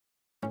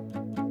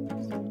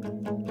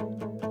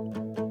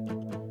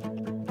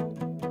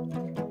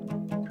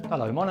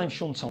Hello, my name's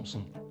Sean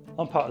Thompson.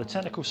 I'm part of the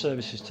technical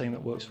services team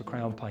that works for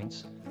Crown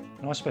Paints,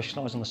 and I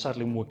specialise on the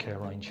Sadolin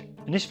Woodcare range.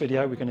 In this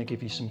video we're going to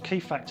give you some key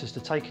factors to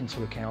take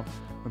into account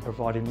when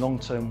providing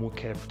long-term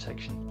woodcare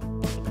protection.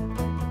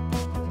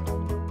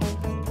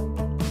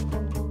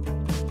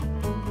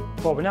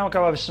 Well, we'll now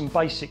go over some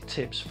basic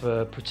tips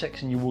for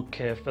protecting your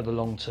woodcare for the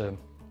long term.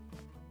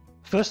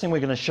 First thing we're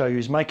going to show you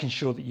is making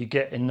sure that you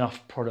get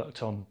enough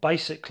product on.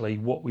 Basically,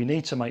 what we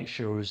need to make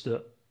sure is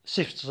that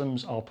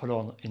systems are put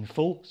on in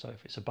full. So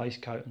if it's a base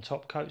coat and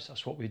top coats,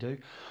 that's what we do.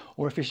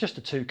 Or if it's just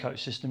a two-coat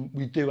system,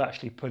 we do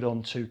actually put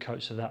on 2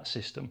 coats of that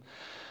system.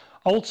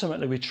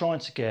 Ultimately, we're trying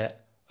to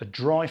get a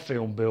dry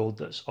film build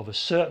that's of a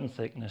certain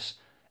thickness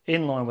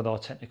in line with our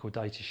technical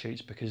data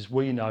sheets, because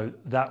we know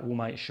that will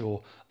make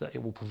sure that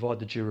it will provide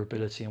the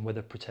durability and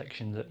weather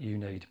protection that you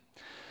need.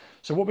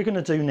 So what we're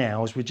going to do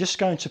now is we're just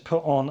going to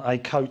put on a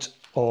coat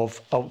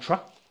of Ultra,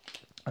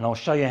 and I'll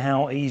show you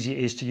how easy it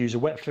is to use a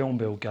wet film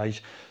build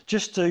gauge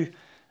just to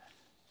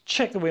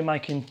check that we're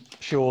making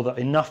sure that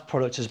enough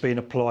product has been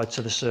applied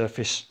to the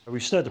surface.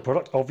 We've stirred the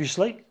product,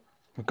 obviously.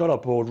 We've got our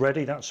board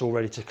ready, that's all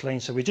ready to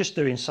clean. So we're just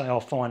doing, say, our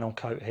final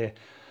coat here.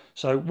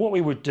 So what we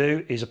would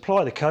do is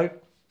apply the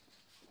coat.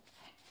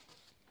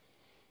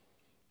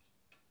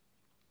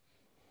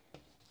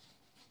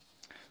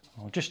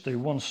 I'll just do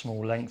one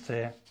small length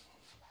here.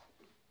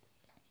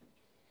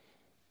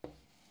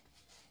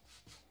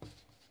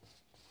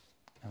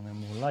 And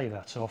then we'll lay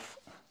that off.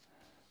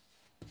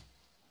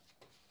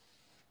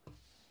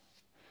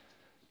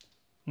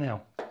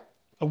 Now,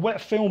 a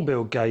wet film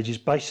build gauge is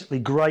basically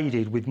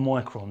graded with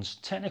microns.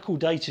 Technical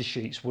data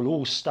sheets will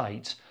all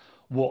state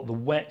what the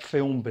wet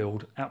film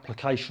build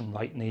application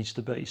rate needs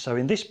to be. So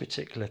in this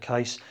particular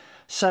case,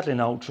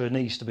 Sadolin Ultra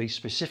needs to be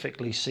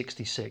specifically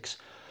 66.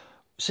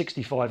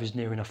 65 is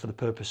near enough for the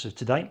purpose of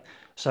today.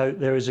 So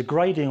there is a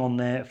grading on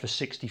there for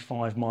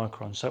 65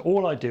 microns. So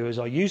all I do is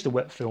I use the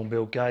wet film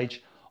build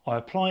gauge, I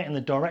apply it in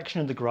the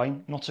direction of the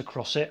grain, not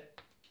across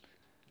it.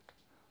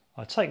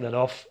 I take that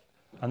off,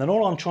 and then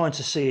all I'm trying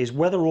to see is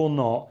whether or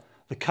not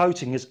the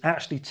coating has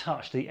actually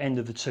touched the end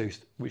of the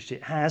tooth, which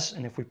it has.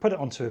 And if we put it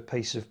onto a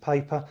piece of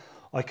paper,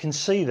 I can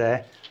see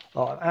there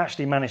I've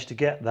actually managed to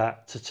get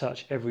that to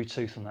touch every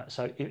tooth on that.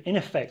 So in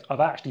effect,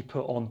 I've actually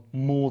put on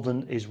more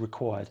than is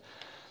required.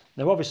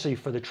 Now obviously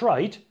for the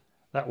trade,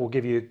 that will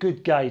give you a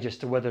good gauge as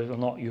to whether or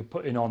not you're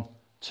putting on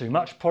too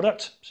much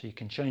product, so you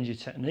can change your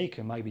technique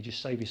and maybe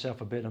just save yourself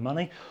a bit of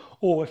money.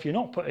 Or if you're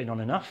not putting on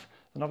enough,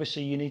 then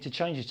obviously you need to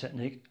change your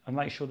technique and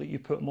make sure that you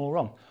put more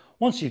on.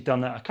 Once you've done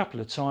that a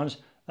couple of times,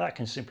 that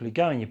can simply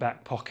go in your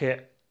back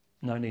pocket,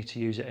 no need to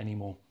use it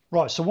anymore.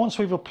 Right, so once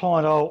we've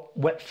applied our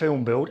wet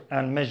film build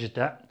and measured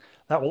that,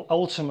 that will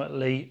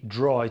ultimately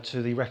dry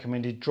to the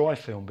recommended dry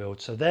film build.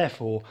 So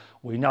therefore,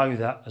 we know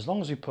that as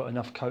long as we put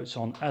enough coats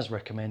on as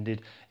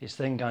recommended, it's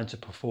then going to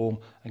perform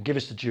and give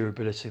us the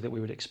durability that we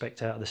would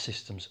expect out of the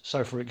systems.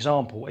 So for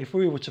example, if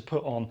we were to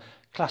put on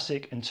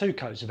classic and 2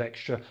 coats of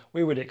extra,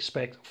 we would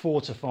expect 4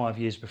 to 5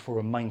 years before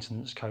a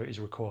maintenance coat is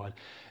required.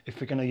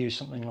 If we're going to use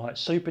something like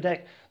Super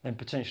Deck, then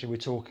potentially we're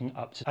talking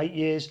up to 8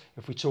 years.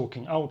 If we're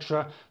talking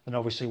Ultra, then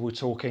obviously we're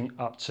talking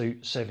up to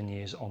 7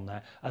 years on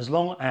that, as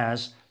long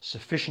as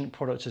sufficient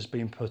product has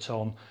been put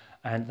on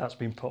and that's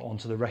been put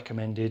onto the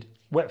recommended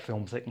wet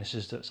film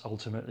thicknesses that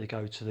ultimately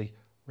go to the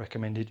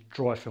recommended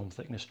dry film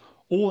thickness.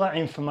 All that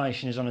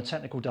information is on a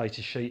technical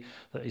data sheet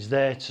that is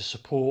there to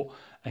support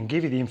and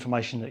give you the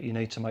information that you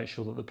need to make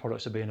sure that the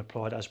products are being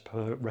applied as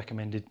per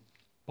recommended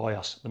by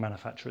us, the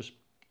manufacturers.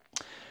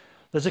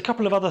 There's a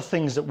couple of other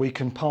things that we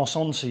can pass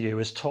on to you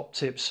as top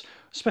tips,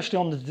 especially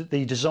on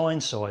the design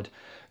side.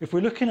 If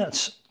we're looking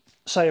at,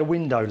 say, a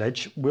window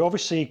ledge, we're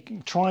obviously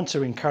trying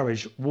to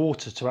encourage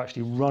water to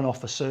actually run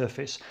off a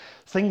surface.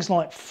 Things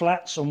like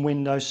flats on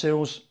window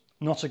sills,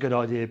 not a good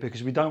idea,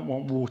 because we don't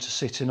want water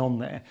sitting on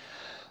there.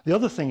 The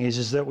other thing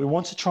is that we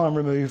want to try and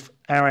remove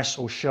arris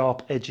or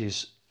sharp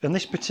edges. In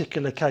this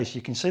particular case,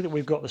 you can see that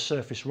we've got the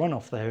surface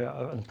runoff there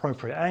at an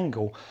appropriate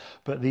angle,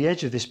 but the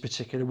edge of this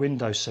particular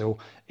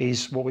windowsill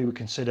is what we would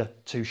consider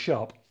too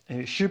sharp. And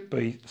it should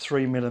be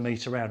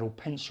 3mm round or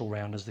pencil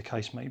round, as the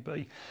case may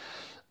be.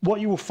 What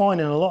you will find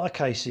in a lot of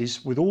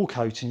cases with all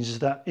coatings is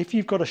that if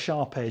you've got a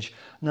sharp edge,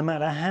 no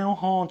matter how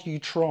hard you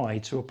try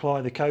to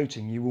apply the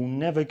coating, you will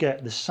never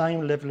get the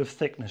same level of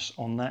thickness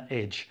on that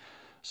edge.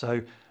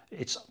 So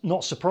it's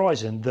not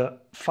surprising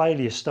that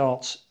failure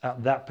starts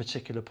at that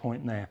particular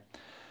point there.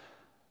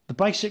 The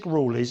basic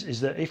rule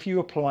is that if you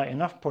apply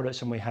enough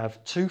products, and we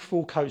have 2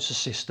 full coats of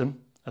system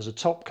as a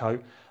top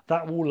coat,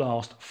 that will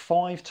last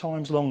 5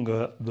 times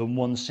longer than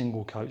 1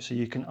 single coat. So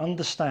you can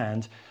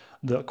understand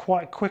that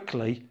quite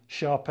quickly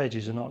sharp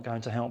edges are not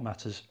going to help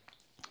matters.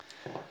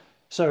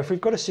 So if we've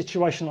got a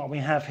situation like we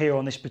have here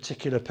on this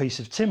particular piece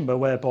of timber,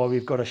 whereby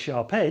we've got a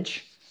sharp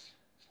edge,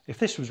 if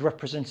this was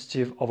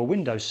representative of a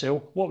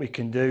windowsill, what we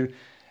can do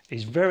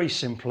is very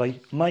simply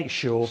make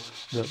sure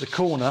that the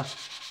corner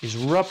is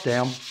rubbed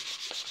down,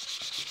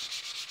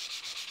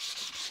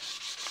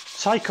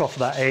 take off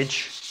that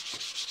edge,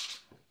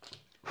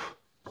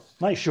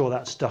 make sure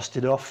that's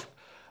dusted off,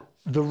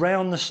 The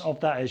roundness of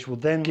that edge will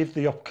then give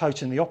the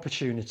coating the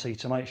opportunity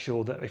to make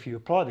sure that if you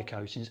apply the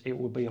coatings, it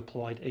will be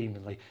applied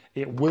evenly.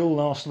 It will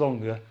last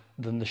longer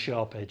than the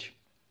sharp edge.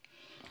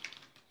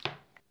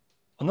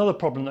 Another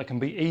problem that can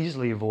be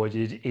easily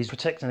avoided is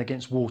protecting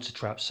against water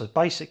traps. So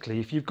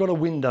basically, if you've got a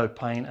window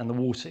pane and the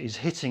water is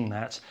hitting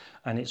that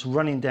and it's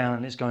running down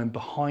and it's going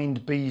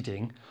behind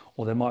beading,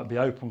 or there might be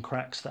open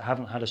cracks that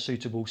haven't had a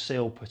suitable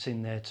seal put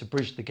in there to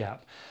bridge the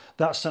gap,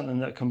 that's something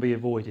that can be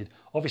avoided.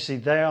 Obviously,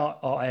 there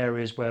are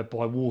areas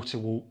whereby water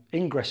will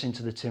ingress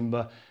into the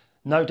timber,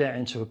 no doubt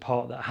into a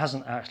part that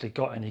hasn't actually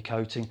got any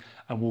coating,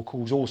 and will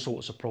cause all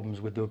sorts of problems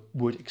with the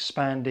wood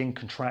expanding,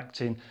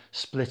 contracting,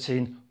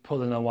 splitting,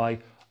 pulling away,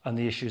 and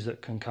the issues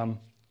that can come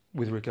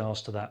with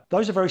regards to that.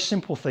 Those are very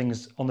simple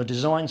things on the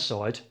design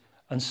side,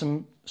 and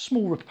some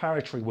small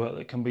reparatory work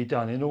that can be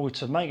done in order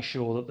to make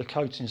sure that the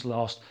coatings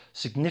last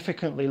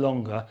significantly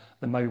longer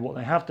than maybe what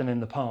they have done in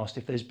the past,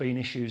 if there's been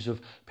issues of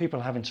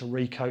people having to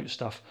recoat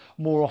stuff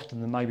more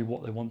often than maybe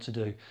what they want to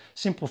do.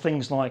 Simple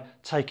things like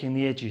taking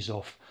the edges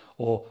off,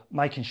 or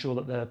making sure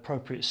that the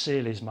appropriate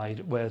seal is made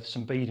where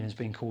some beading has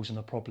been causing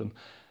a problem.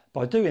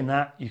 By doing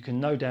that, you can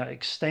no doubt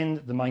extend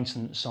the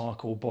maintenance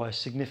cycle by a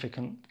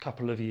significant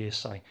couple of years,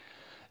 say.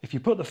 If you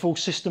put the full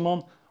system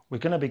on, we're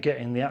going to be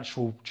getting the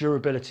actual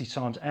durability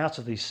times out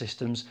of these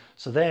systems,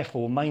 so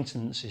therefore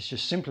maintenance is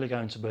just simply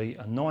going to be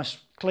a nice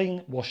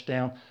clean wash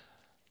down,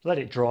 let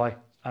it dry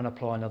and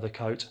apply another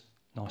coat,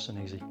 nice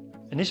and easy.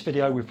 In this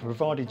video we've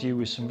provided you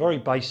with some very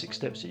basic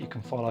steps that you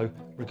can follow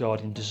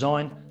regarding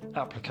design,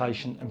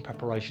 application and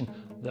preparation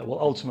that will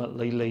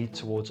ultimately lead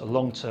towards a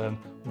long-term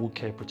wood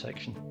care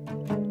protection.